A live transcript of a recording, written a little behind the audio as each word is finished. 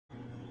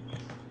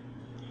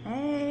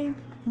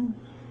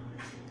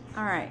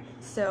Alright,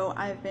 so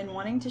I've been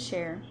wanting to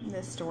share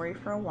this story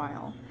for a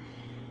while,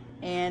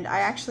 and I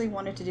actually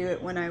wanted to do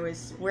it when I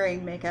was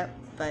wearing makeup,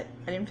 but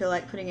I didn't feel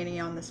like putting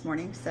any on this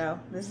morning, so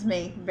this is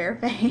me,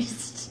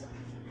 barefaced,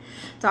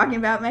 talking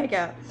about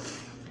makeup.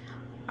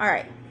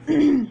 Alright,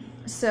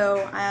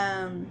 so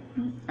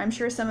I'm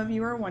sure some of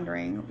you are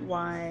wondering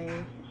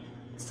why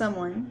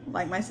someone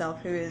like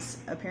myself, who has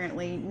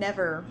apparently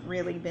never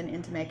really been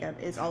into makeup,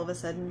 is all of a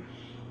sudden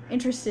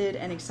interested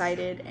and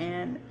excited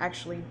and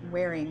actually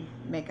wearing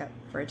makeup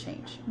for a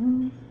change.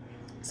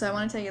 So I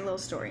want to tell you a little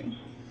story.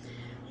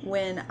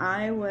 When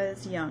I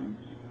was young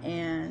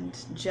and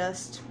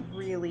just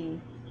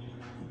really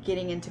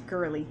getting into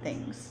girly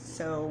things,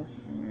 so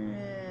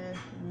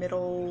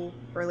middle,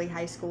 early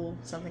high school,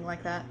 something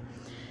like that,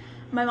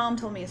 my mom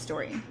told me a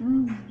story.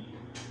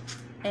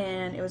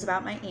 And it was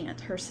about my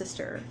aunt, her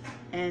sister.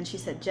 And she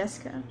said,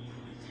 Jessica,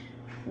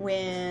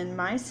 when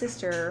my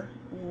sister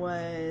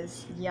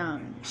was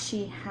young,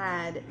 she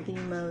had the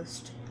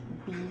most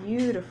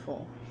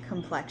beautiful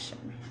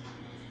complexion.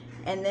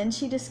 And then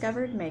she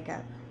discovered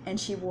makeup, and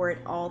she wore it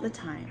all the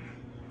time,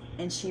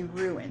 and she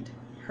ruined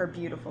her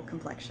beautiful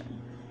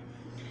complexion.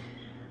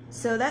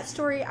 So that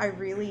story, I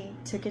really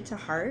took it to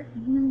heart,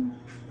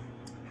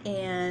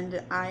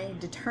 and I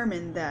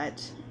determined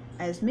that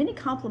as many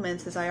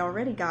compliments as I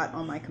already got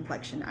on my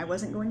complexion, I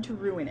wasn't going to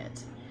ruin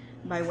it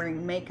by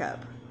wearing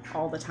makeup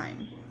all the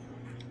time.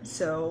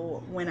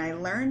 So when I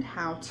learned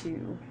how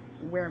to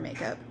wear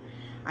makeup,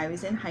 I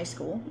was in high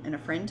school and a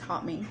friend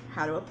taught me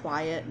how to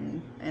apply it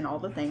and all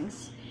the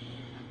things.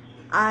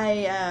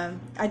 I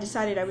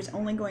decided I was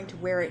only going to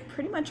wear it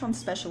pretty much on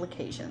special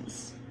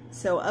occasions.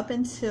 So up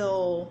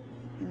until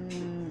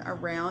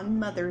around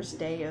Mother's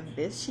Day of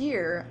this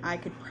year, I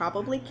could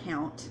probably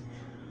count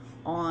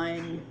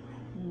on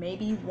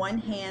maybe one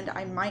hand,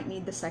 I might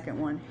need the second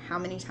one, how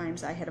many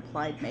times I had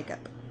applied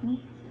makeup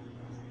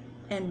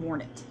and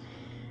worn it.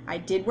 I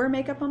did wear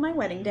makeup on my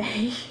wedding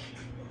day.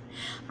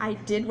 I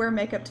did wear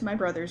makeup to my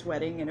brother's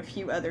wedding and a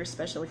few other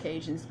special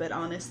occasions, but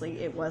honestly,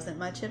 it wasn't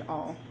much at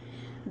all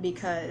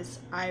because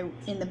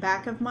in the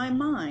back of my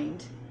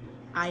mind,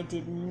 I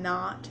did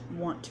not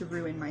want to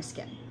ruin my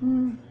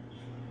skin.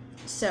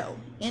 So,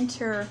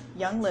 enter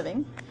Young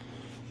Living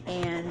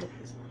and,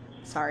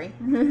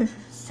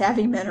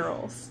 Savvy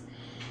Minerals.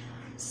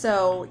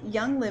 So,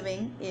 Young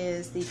Living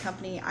is the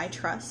company I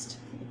trust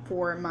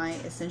for my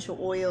essential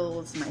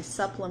oils, my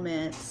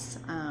supplements,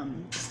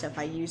 stuff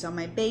I use on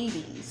my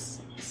babies.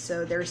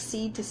 So their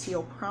seed to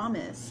seal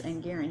promise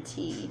and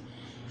guarantee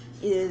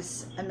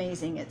is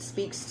amazing. It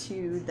speaks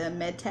to the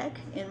med tech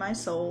in my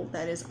soul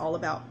that is all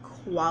about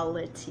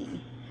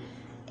quality.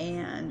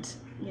 And,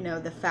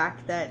 the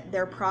fact that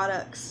their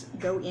products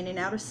go in and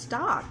out of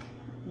stock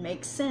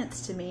makes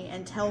sense to me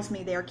and tells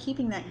me they're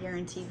keeping that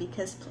guarantee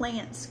because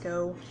plants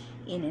go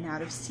in and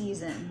out of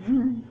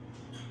season,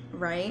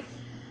 right?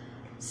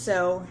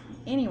 So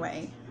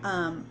anyway,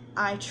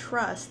 I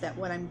trust that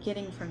what I'm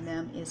getting from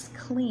them is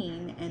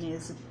clean and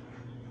is,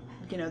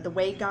 the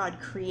way God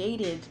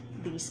created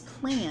these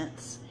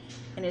plants,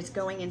 and it's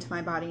going into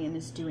my body and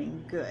is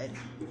doing good.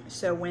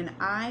 So when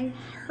I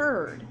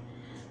heard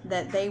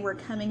that they were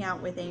coming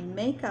out with a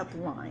makeup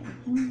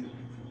line,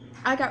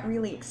 I got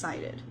really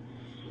excited.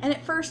 And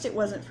at first it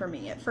wasn't for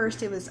me. At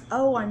first it was,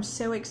 oh, I'm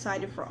so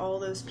excited for all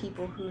those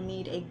people who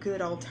need a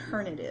good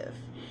alternative.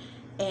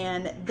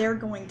 And they're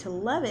going to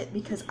love it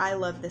because I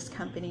love this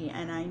company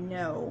and I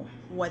know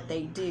what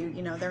they do.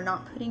 They're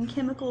not putting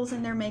chemicals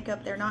in their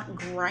makeup. They're not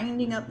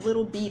grinding up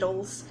little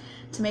beetles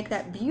to make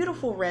that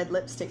beautiful red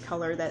lipstick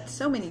color that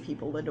so many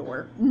people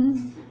adore.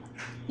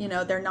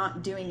 They're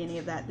not doing any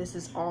of that. This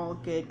is all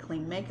good,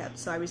 clean makeup.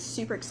 So I was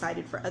super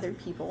excited for other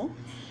people.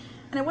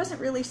 And I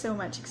wasn't really so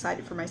much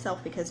excited for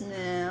myself because,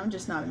 I'm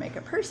just not a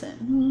makeup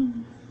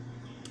person.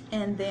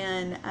 And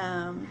then,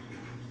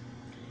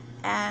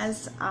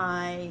 as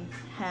I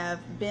have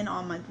been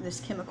on this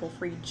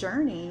chemical-free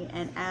journey,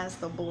 and as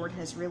the Lord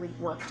has really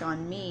worked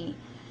on me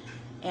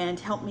and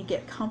helped me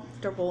get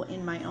comfortable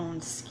in my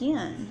own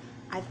skin,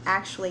 I've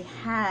actually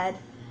had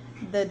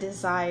the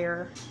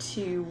desire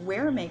to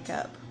wear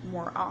makeup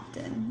more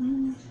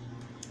often.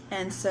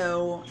 And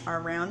so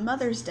around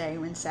Mother's Day,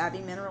 when Savvy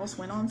Minerals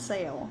went on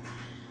sale,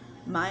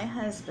 my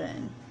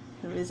husband,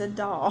 who is a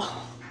doll,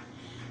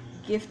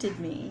 gifted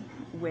me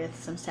with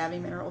some Savvy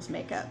Minerals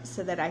makeup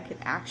so that I could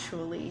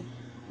actually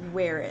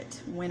wear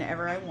it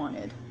whenever I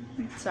wanted.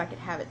 So I could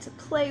have it to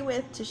play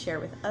with, to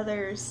share with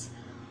others,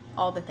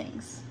 all the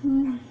things.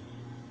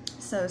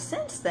 So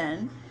since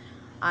then,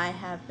 I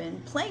have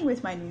been playing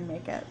with my new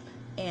makeup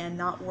and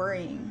not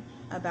worrying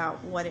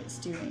about what it's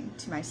doing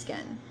to my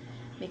skin.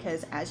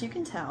 Because as you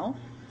can tell,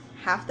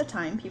 half the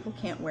time people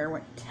can't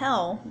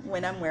tell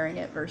when I'm wearing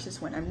it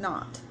versus when I'm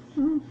not.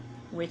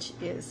 Which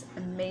is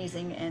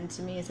amazing, and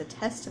to me is a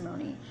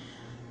testimony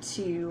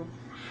to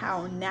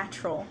how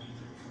natural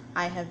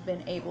I have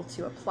been able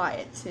to apply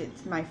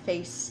it. My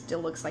face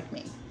still looks like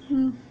me.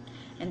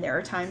 And there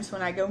are times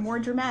when I go more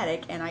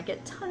dramatic and I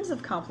get tons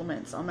of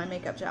compliments on my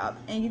makeup job.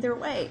 And either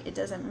way, it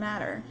doesn't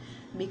matter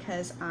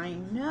because I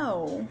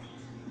know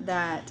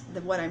that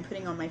what I'm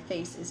putting on my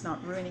face is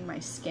not ruining my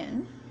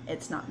skin.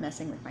 It's not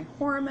messing with my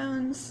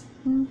hormones,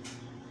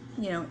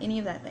 any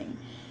of that thing,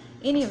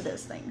 any of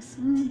those things.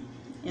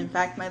 In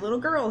fact, my little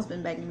girl has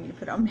been begging me to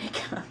put on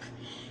makeup,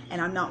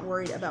 and I'm not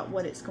worried about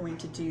what it's going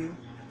to do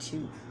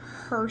to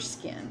her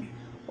skin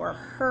or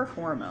her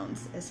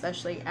hormones,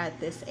 especially at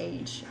this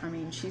age. I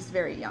mean, she's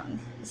very young,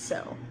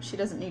 so she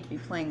doesn't need to be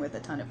playing with a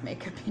ton of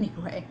makeup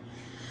anyway.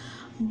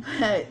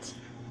 But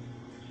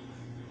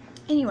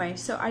anyway,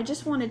 so I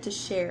just wanted to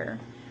share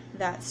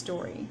that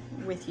story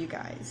with you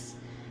guys.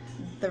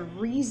 The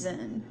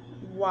reason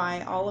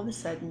why all of a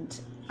sudden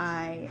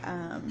I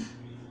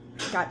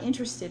got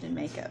interested in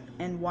makeup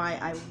and why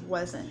I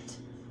wasn't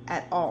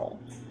at all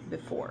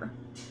before.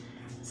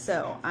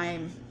 So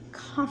I'm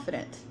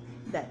confident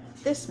that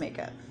this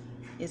makeup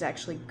is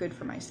actually good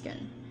for my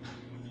skin.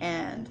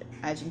 And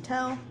as you can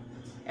tell,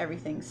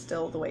 everything's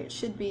still the way it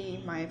should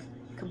be. My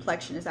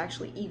complexion is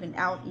actually evened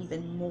out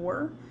even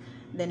more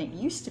than it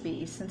used to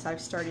be since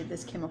I've started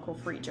this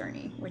chemical-free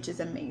journey, which is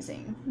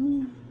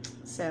amazing.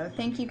 So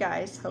thank you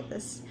guys. Hope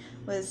this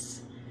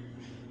was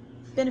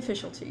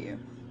beneficial to you,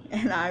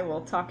 and I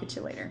will talk at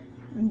you later.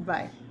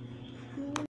 Bye.